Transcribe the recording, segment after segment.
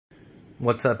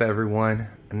What's up, everyone?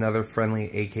 Another friendly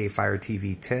AK Fire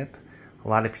TV tip. A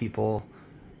lot of people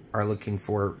are looking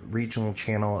for regional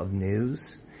channel of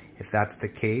news. If that's the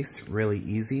case, really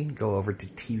easy. Go over to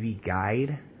TV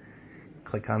Guide,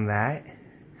 click on that.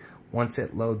 Once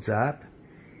it loads up,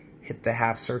 hit the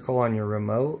half circle on your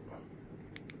remote,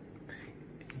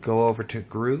 go over to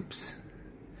groups,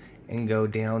 and go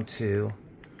down to,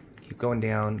 keep going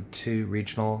down to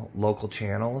regional local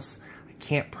channels.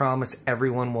 Can't promise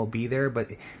everyone will be there, but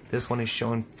this one is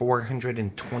showing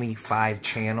 425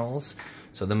 channels,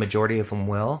 so the majority of them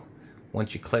will.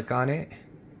 Once you click on it,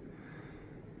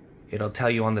 it'll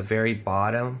tell you on the very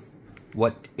bottom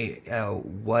what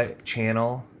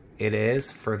channel it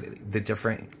is for the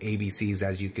different ABCs.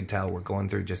 As you can tell, we're going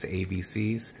through just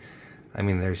ABCs. I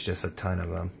mean, there's just a ton of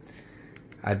them.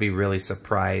 I'd be really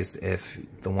surprised if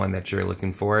the one that you're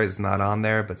looking for is not on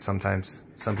there, but sometimes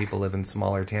some people live in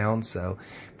smaller towns, so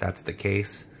if that's the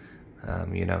case,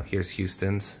 you know, here's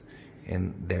Houston's,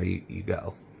 and there you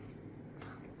go.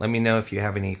 Let me know if you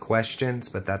have any questions,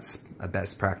 but that's a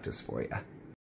best practice for you.